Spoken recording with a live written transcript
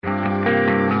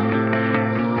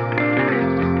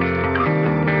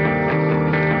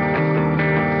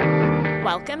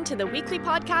Welcome to the weekly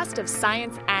podcast of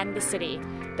Science and the City,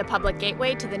 the public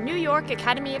gateway to the New York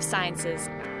Academy of Sciences,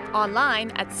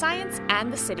 online at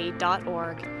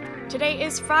scienceandthecity.org. Today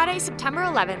is Friday, September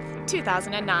 11th,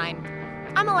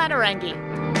 2009. I'm Alana Rangi.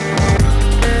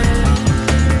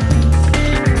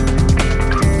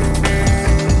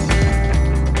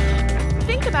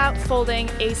 Think about folding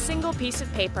a single piece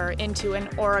of paper into an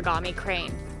origami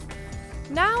crane.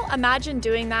 Now imagine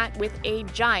doing that with a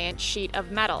giant sheet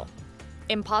of metal.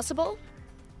 Impossible?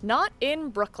 Not in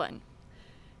Brooklyn.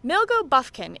 Milgo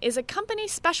Bufkin is a company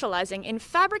specializing in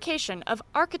fabrication of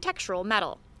architectural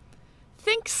metal.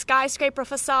 Think skyscraper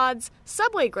facades,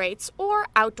 subway grates, or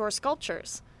outdoor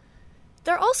sculptures.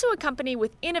 They're also a company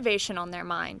with innovation on their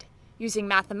mind, using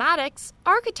mathematics,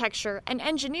 architecture, and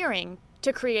engineering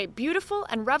to create beautiful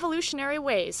and revolutionary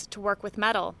ways to work with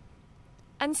metal.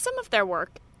 And some of their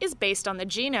work is based on the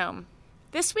genome.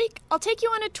 This week, I'll take you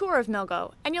on a tour of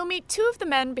Milgo, and you'll meet two of the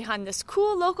men behind this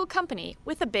cool local company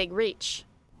with a big reach.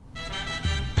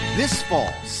 This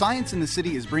fall, Science in the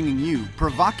City is bringing you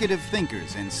provocative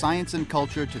thinkers in science and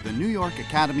culture to the New York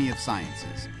Academy of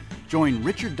Sciences. Join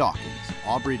Richard Dawkins,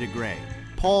 Aubrey de Grey,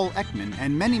 Paul Ekman,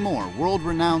 and many more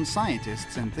world-renowned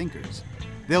scientists and thinkers.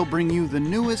 They'll bring you the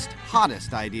newest,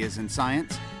 hottest ideas in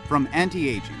science, from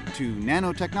anti-aging to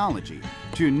nanotechnology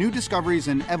to new discoveries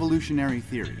in evolutionary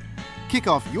theory. Kick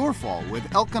off your fall with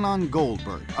Elkanon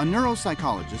Goldberg, a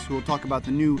neuropsychologist who will talk about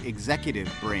the new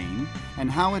executive brain and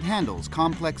how it handles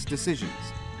complex decisions.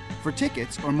 For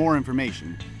tickets or more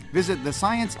information, visit the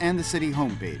Science and the City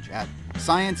homepage at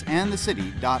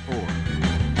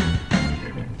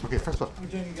scienceandthecity.org. Okay, first of all,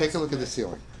 take a look at the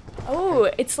ceiling.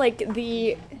 Oh, it's like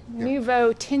the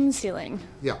Nouveau tin ceiling.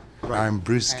 Yeah, right. I'm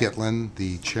Bruce Gitlin,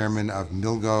 the chairman of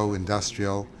Milgo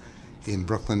Industrial in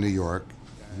Brooklyn, New York.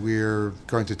 We're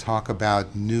going to talk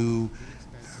about new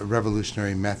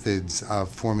revolutionary methods of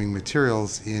forming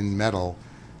materials in metal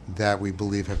that we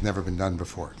believe have never been done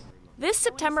before. This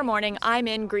September morning, I'm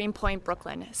in Greenpoint,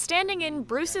 Brooklyn, standing in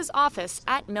Bruce's office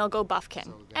at Milgo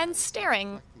Bufkin and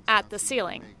staring at the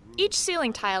ceiling. Each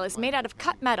ceiling tile is made out of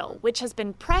cut metal, which has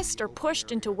been pressed or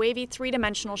pushed into wavy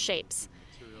three-dimensional shapes.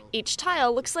 Each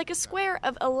tile looks like a square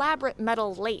of elaborate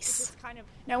metal lace.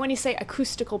 Now, when you say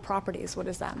acoustical properties, what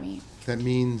does that mean? That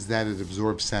means that it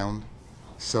absorbs sound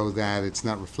so that it's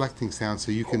not reflecting sound, so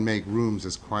you can make rooms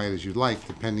as quiet as you'd like,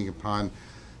 depending upon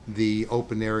the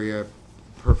open area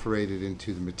perforated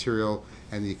into the material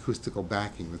and the acoustical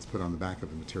backing that's put on the back of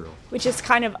the material. Which is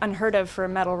kind of unheard of for a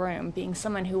metal room. Being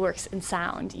someone who works in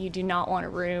sound, you do not want a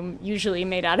room usually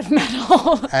made out of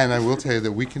metal. And I will tell you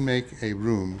that we can make a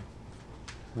room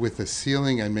with a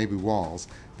ceiling and maybe walls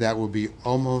that will be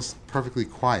almost perfectly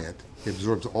quiet. It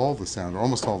absorbs all the sound, or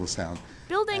almost all the sound.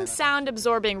 Building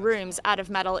sound-absorbing rooms out of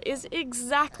metal is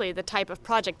exactly the type of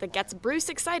project that gets Bruce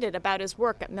excited about his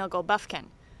work at Milgo Bufkin.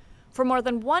 For more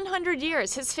than 100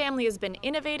 years, his family has been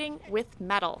innovating with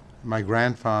metal. My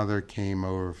grandfather came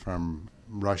over from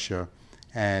Russia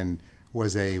and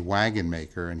was a wagon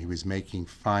maker, and he was making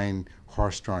fine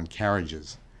horse-drawn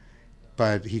carriages.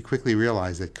 But he quickly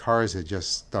realized that cars had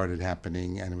just started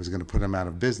happening and it was going to put him out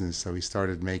of business, so he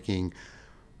started making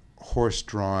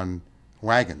horse-drawn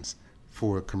wagons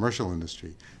for commercial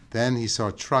industry. Then he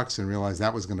saw trucks and realized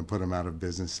that was going to put him out of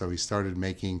business, so he started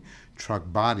making truck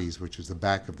bodies, which was the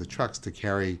back of the trucks, to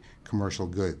carry commercial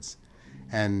goods.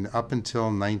 And up until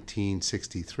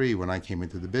 1963, when I came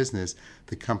into the business,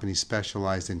 the company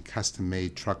specialized in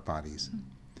custom-made truck bodies.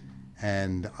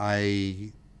 And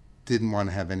I didn't want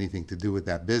to have anything to do with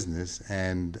that business,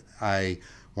 and I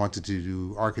wanted to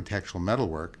do architectural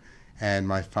metalwork, and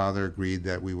my father agreed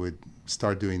that we would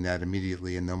start doing that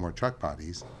immediately and no more truck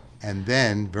bodies. And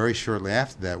then, very shortly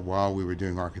after that, while we were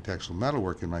doing architectural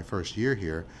metalwork in my first year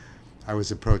here, I was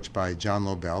approached by John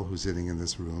Lobel, who's sitting in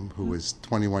this room, who was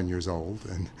 21 years old,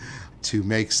 and to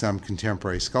make some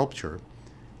contemporary sculpture.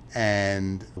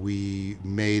 And we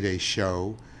made a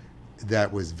show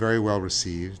that was very well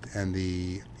received, and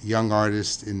the young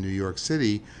artists in New York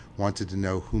City wanted to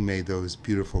know who made those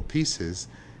beautiful pieces,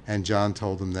 and John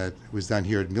told them that it was done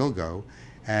here at Milgo,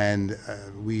 and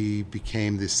we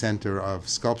became the center of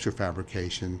sculpture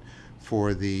fabrication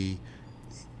for the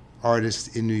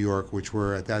artists in New York, which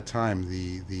were at that time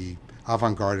the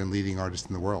avant-garde and leading artists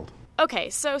in the world.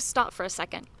 Okay, so stop for a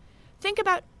second. Think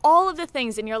about all of the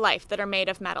things in your life that are made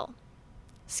of metal.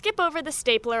 Skip over the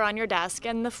stapler on your desk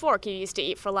and the fork you used to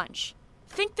eat for lunch.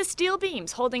 Think the steel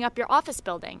beams holding up your office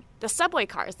building, the subway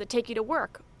cars that take you to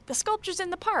work, the sculptures in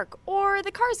the park, or the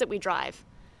cars that we drive.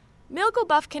 Milgo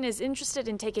Bufkin is interested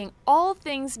in taking all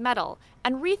things metal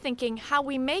and rethinking how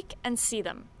we make and see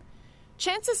them.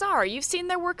 Chances are you've seen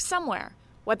their work somewhere,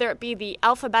 whether it be the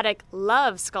alphabetic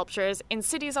love sculptures in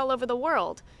cities all over the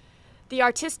world, the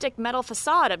artistic metal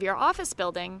facade of your office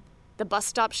building, the bus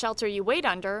stop shelter you wait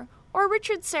under, or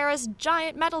Richard Serra's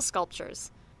giant metal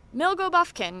sculptures. Milgo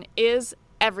Bufkin is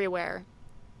everywhere.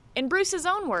 In Bruce's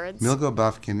own words, Milgo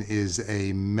Bufkin is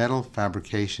a metal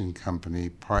fabrication company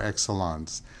par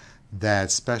excellence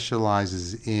that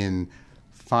specializes in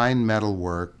fine metal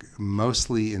work,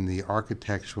 mostly in the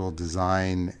architectural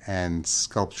design and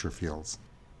sculpture fields.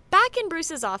 Back in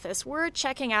Bruce's office, we're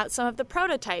checking out some of the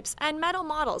prototypes and metal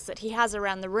models that he has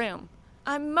around the room.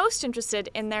 I'm most interested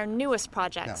in their newest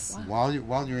projects. Now,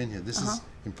 while you're in here, this is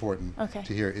important Okay.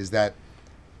 to hear, is that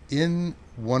in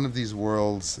one of these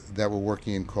worlds that we're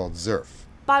working in called ZERF.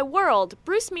 By world,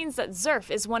 Bruce means that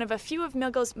ZERF is one of a few of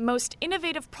Milgo's most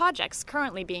innovative projects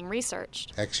currently being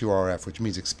researched. XURF, which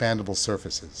means expandable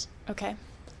surfaces. Okay.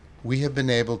 We have been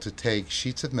able to take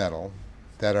sheets of metal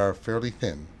that are fairly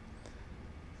thin,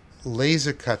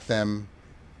 laser cut them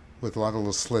with a lot of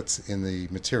little slits in the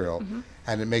material,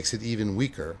 and it makes it even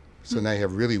weaker. So now you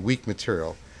have really weak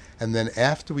material. And then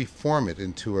after we form it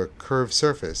into a curved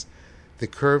surface, the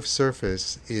curved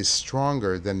surface is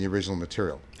stronger than the original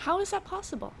material. How is that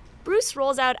possible? Bruce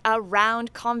rolls out a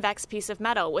round, convex piece of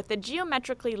metal with a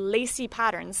geometrically lacy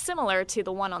pattern similar to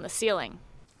the one on the ceiling.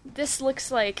 This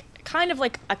looks kind of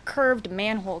like a curved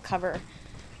manhole cover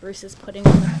Bruce is putting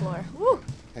on the floor. Woo!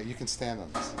 Hey, you can stand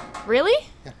on this. Really?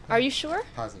 Yeah. Are you sure?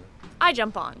 Positive. I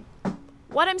jump on.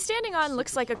 What I'm standing on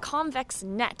looks like a convex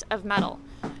net of metal.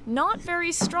 Not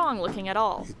very strong looking at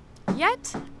all.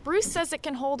 Yet, Bruce says it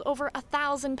can hold over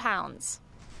 1,000 pounds.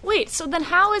 Wait, so then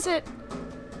how is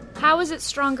it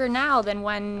stronger now than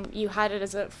when you had it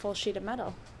as a full sheet of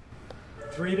metal?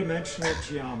 Three-dimensional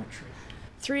geometry.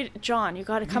 John, you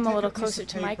got to come a little closer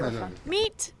to the microphone.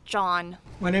 Meet John.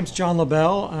 My name's John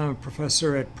LaBelle. I'm a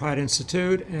professor at Pride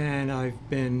Institute, and I've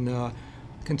been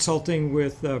consulting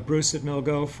with Bruce at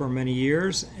Milgo for many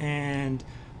years, and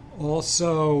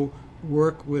also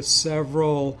work with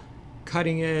several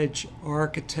cutting-edge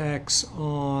architects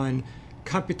on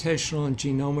computational and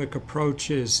genomic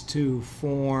approaches to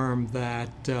form that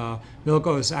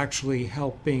Milgo is actually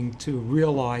helping to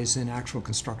realize in actual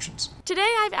constructions. Today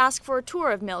I've asked for a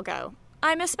tour of Milgo.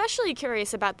 I'm especially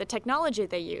curious about the technology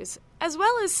they use, as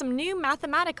well as some new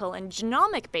mathematical and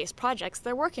genomic-based projects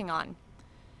they're working on.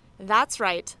 That's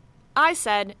right. I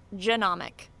said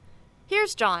genomic.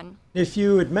 Here's John. If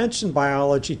you had mentioned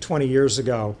biology 20 years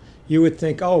ago, you would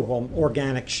think, oh, well,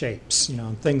 organic shapes,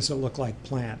 things that look like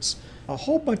plants. A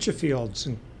whole bunch of fields,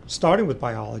 starting with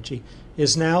biology,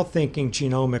 is now thinking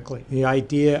genomically. The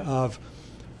idea of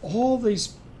all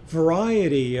these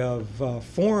variety of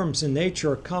forms in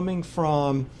nature are coming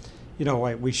from,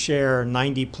 we share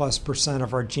 90+%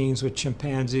 of our genes with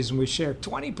chimpanzees, and we share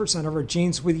 20% of our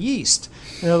genes with yeast.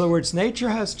 In other words, nature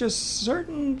has just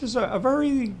a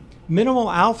very minimal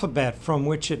alphabet from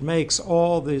which it makes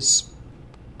all this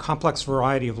complex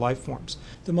variety of life forms.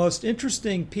 The most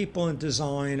interesting people in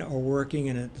design are working,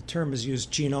 and the term is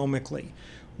used genomically,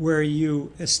 where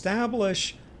you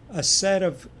establish a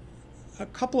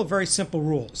couple of very simple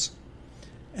rules.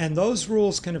 And those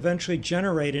rules can eventually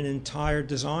generate an entire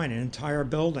design, an entire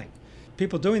building.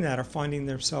 People doing that are finding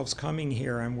themselves coming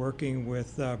here and working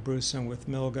with Bruce and with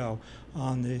Milgo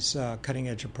on these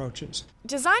cutting-edge approaches.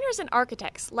 Designers and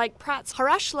architects like Pratt's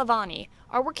Harish Lavani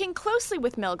are working closely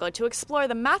with Milgo to explore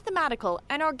the mathematical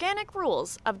and organic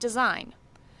rules of design.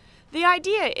 The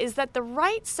idea is that the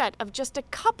right set of just a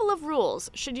couple of rules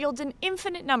should yield an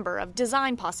infinite number of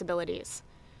design possibilities.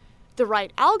 The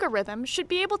right algorithm should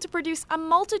be able to produce a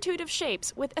multitude of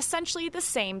shapes with essentially the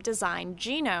same design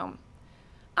genome.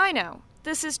 I know,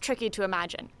 this is tricky to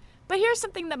imagine, but here's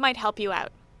something that might help you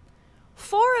out.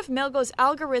 4 of Milgo's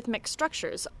algorithmic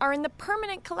structures are in the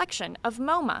permanent collection of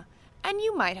MoMA, and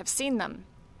you might have seen them.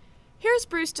 Here's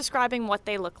Bruce describing what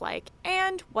they look like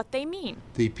and what they mean.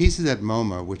 The pieces at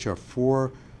MoMA, which are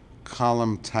 4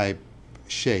 column type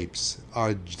shapes,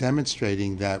 are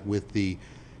demonstrating that with the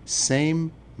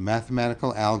same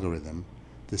mathematical algorithm,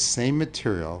 the same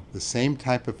material, the same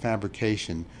type of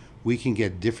fabrication, we can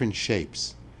get different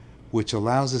shapes, which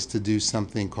allows us to do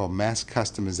something called mass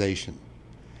customization.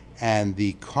 And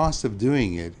the cost of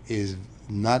doing it is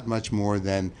not much more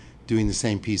than doing the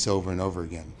same piece over and over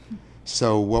again.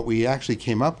 So what we actually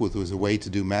came up with was a way to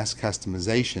do mass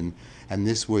customization, and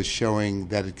this was showing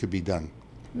that it could be done.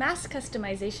 Mass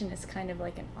customization is kind of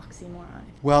like an oxymoron.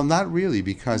 Well, not really,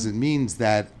 because it means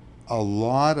that a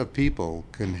lot of people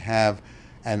can have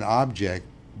an object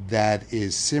that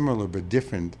is similar but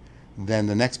different than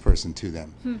the next person to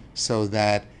them. So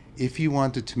that if you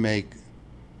wanted to make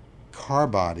car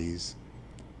bodies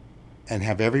and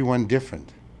have everyone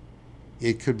different,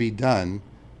 it could be done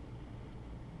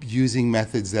using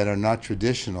methods that are not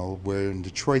traditional, where in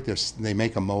Detroit they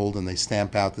make a mold and they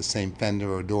stamp out the same fender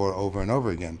or door over and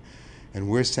over again. And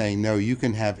we're saying, no, you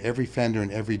can have every fender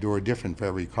and every door different for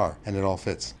every car, and it all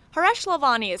fits. Haresh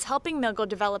Lavani is helping Milgo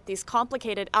develop these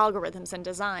complicated algorithms and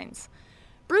designs.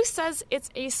 Bruce says it's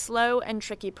a slow and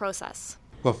tricky process.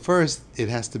 Well, first, it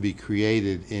has to be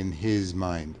created in his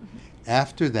mind.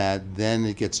 After that, then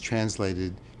it gets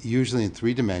translated, usually in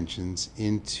 3 dimensions,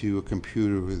 into a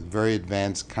computer with very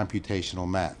advanced computational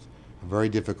math. A very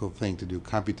difficult thing to do,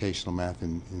 computational math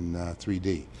in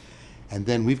 3D. And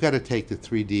then we've got to take the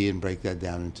 3D and break that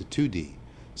down into 2D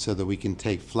so that we can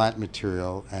take flat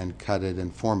material and cut it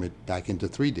and form it back into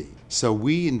 3D. So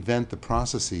we invent the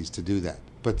processes to do that.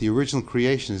 But the original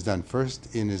creation is done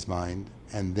first in his mind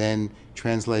and then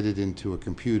translated into a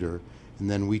computer, and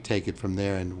then we take it from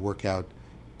there and work out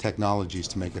technologies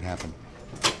to make it happen.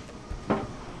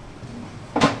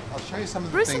 I'll show you some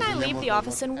of the Bruce things, and I leave the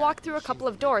office and walk through a couple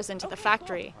of doors into the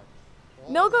factory.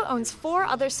 Milgo owns 4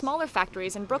 other smaller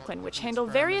factories in Brooklyn which handle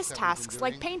various tasks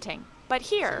like painting. But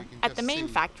here, at the main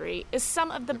factory, is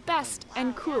some of the best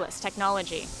and coolest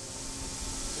technology.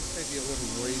 This may be a little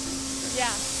noisy.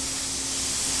 Yeah.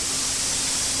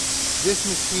 This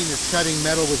machine is cutting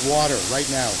metal with water right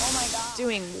now. Oh my God.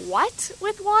 Doing what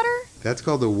with water? That's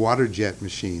called the water jet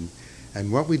machine.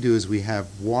 And what we do is we have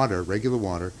water, regular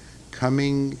water,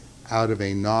 coming out of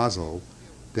a nozzle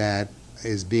that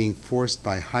is being forced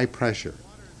by high pressure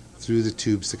through the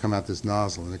tubes to come out this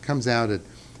nozzle. And it comes out at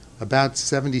about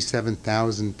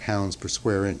 77,000 pounds per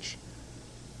square inch.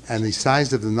 And the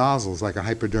size of the nozzle is like a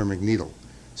hypodermic needle.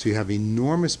 So you have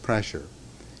enormous pressure.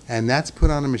 And that's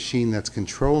put on a machine that's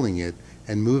controlling it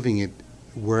and moving it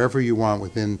wherever you want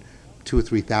within 2 or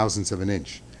 3 thousandths of an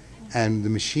inch. And the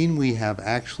machine we have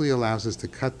actually allows us to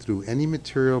cut through any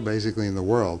material basically in the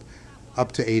world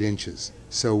up to 8 inches.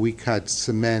 So we cut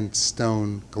cement,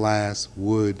 stone, glass,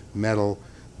 wood, metal,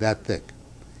 that thick.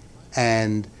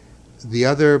 And the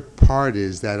other part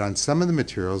is that on some of the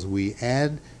materials we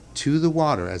add to the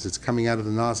water as it's coming out of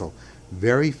the nozzle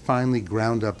very finely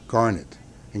ground up garnet.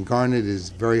 And garnet is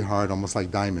very hard, almost like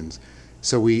diamonds.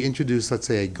 So we introduce, let's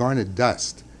say, a garnet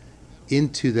dust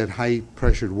into that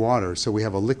high-pressured water, so we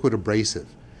have a liquid abrasive,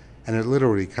 and it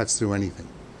literally cuts through anything.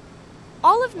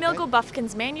 All of Milgo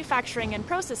Bufkin's manufacturing and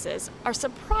processes are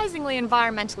surprisingly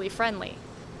environmentally friendly.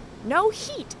 No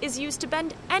heat is used to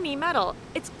bend any metal.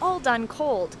 It's all done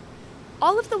cold.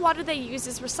 All of the water they use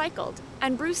is recycled,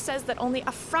 and Bruce says that only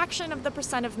a fraction of the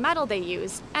percent of metal they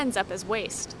use ends up as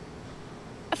waste.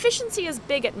 Efficiency is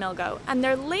big at Milgo, and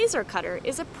their laser cutter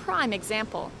is a prime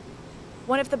example.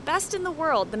 One of the best in the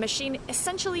world, the machine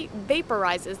essentially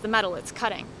vaporizes the metal it's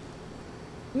cutting.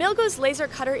 Milgo's laser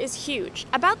cutter is huge,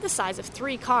 about the size of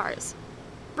 3 cars.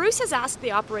 Bruce has asked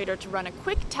the operator to run a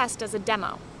quick test as a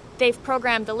demo. They've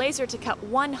programmed the laser to cut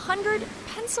 100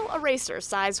 pencil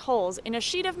eraser-size holes in a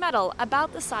sheet of metal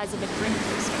about the size of a drink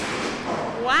booster.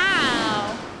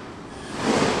 Wow!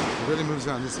 It really moves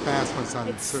on this fast when it's on.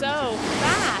 It's so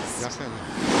fast. Definitely.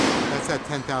 That's at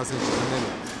 10,000 inches a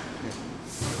minute. Yeah.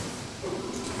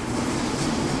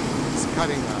 It's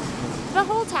cutting up. The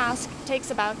whole task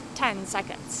takes about 10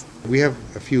 seconds. We have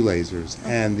a few lasers,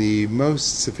 and the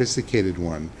most sophisticated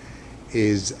one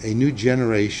is a new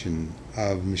generation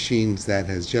of machines that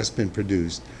has just been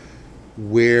produced,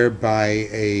 whereby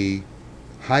a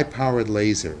high-powered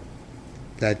laser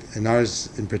that, and ours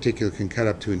in particular, can cut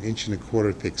up to 1.25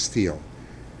 inches thick steel,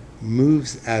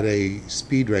 moves at a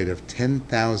speed rate of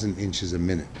 10,000 inches a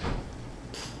minute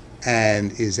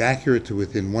and is accurate to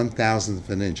within 1,000th of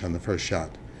an inch on the first shot.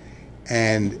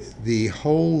 And the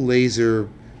whole laser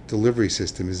delivery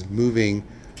system is moving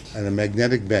on a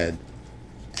magnetic bed,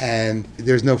 and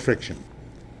there's no friction.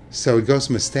 So it goes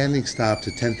from a standing stop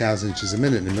to 10,000 inches a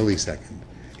minute in a millisecond.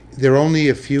 There are only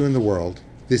a few in the world.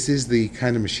 This is the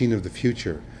kind of machine of the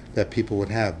future that people would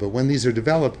have. But when these are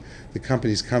developed, the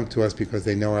companies come to us because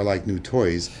they know I like new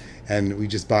toys, and we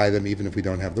just buy them even if we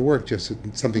don't have the work, just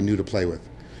something new to play with.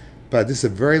 But this is a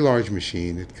very large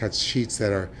machine. It cuts sheets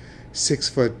that are 6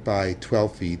 foot by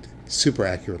 12 feet, super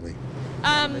accurately.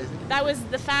 That was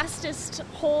the fastest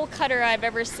hole cutter I've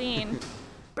ever seen.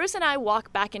 Bruce and I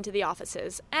walk back into the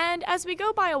offices, and as we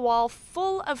go by a wall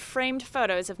full of framed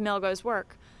photos of Milgo's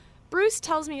work, Bruce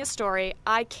tells me a story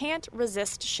I can't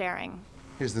resist sharing.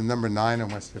 Here's the number 9 on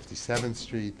West 57th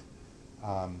Street.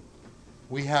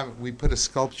 We put a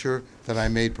sculpture that I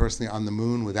made personally on the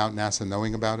moon without NASA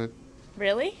knowing about it.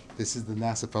 Really? This is the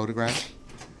NASA photograph.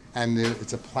 And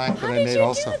it's a plaque that How I did made you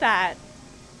also. do that?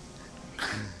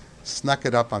 Snuck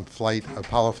it up on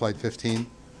Apollo Flight 15.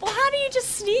 Well, how do you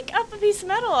just sneak up a piece of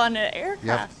metal on an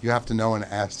aircraft? You have to know an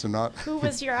astronaut. Who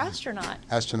was your astronaut?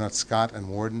 Astronaut Scott and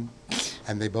Warden,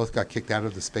 and they both got kicked out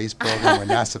of the space program when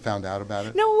NASA found out about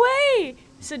it. No way!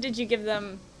 So did you give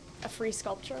them a free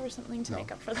sculpture or something to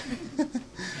make up for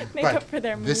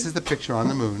their moon? This is the picture on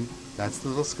the moon. That's the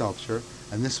little sculpture.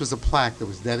 And this was a plaque that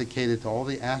was dedicated to all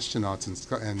the astronauts and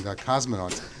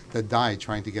cosmonauts that died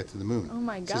trying to get to the moon. Oh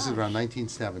my God. So this is around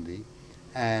 1970.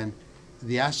 And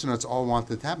the astronauts all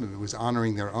wanted to have them. It was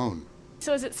honoring their own.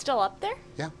 So is it still up there?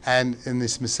 Yeah. And the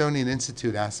Smithsonian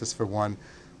Institute asked us for one,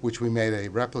 which we made a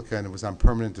replica, and it was on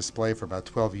permanent display for about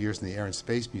 12 years in the Air and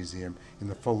Space Museum in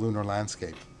the full lunar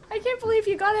landscape. I can't believe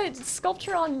you got a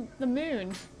sculpture on the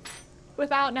moon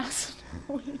without NASA.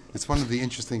 It's one of the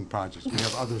interesting projects. We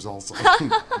have others also.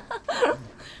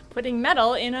 Putting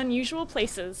metal in unusual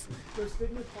places.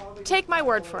 Take my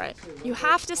word for it. You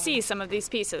have to see some of these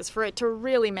pieces for it to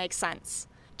really make sense.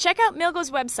 Check out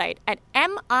Milgo's website at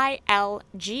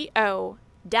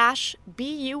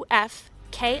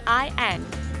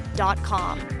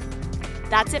milgo-bufkin.com.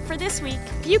 That's it for this week.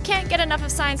 If you can't get enough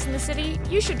of Science in the City,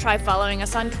 you should try following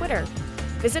us on Twitter.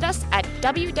 Visit us at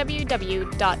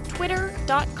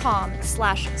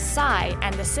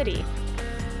www.twitter.com/sci-and-the-city.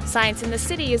 Science in the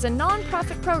City is a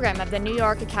non-profit program of the New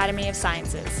York Academy of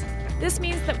Sciences. This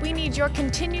means that we need your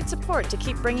continued support to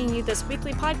keep bringing you this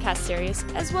weekly podcast series,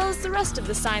 as well as the rest of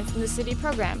the Science in the City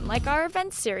program, like our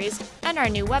events series and our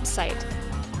new website.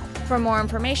 For more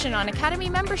information on Academy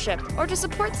membership or to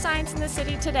support Science in the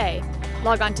City today,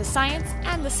 log on to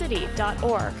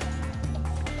scienceandthecity.org.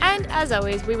 And as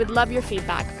always, we would love your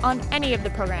feedback on any of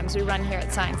the programs we run here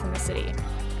at Science in the City.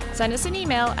 Send us an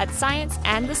email at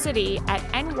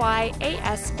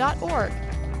scienceandthecity@nyas.org,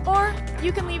 or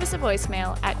you can leave us a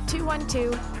voicemail at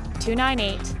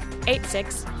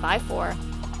 212-298-8654.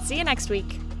 See you next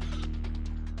week.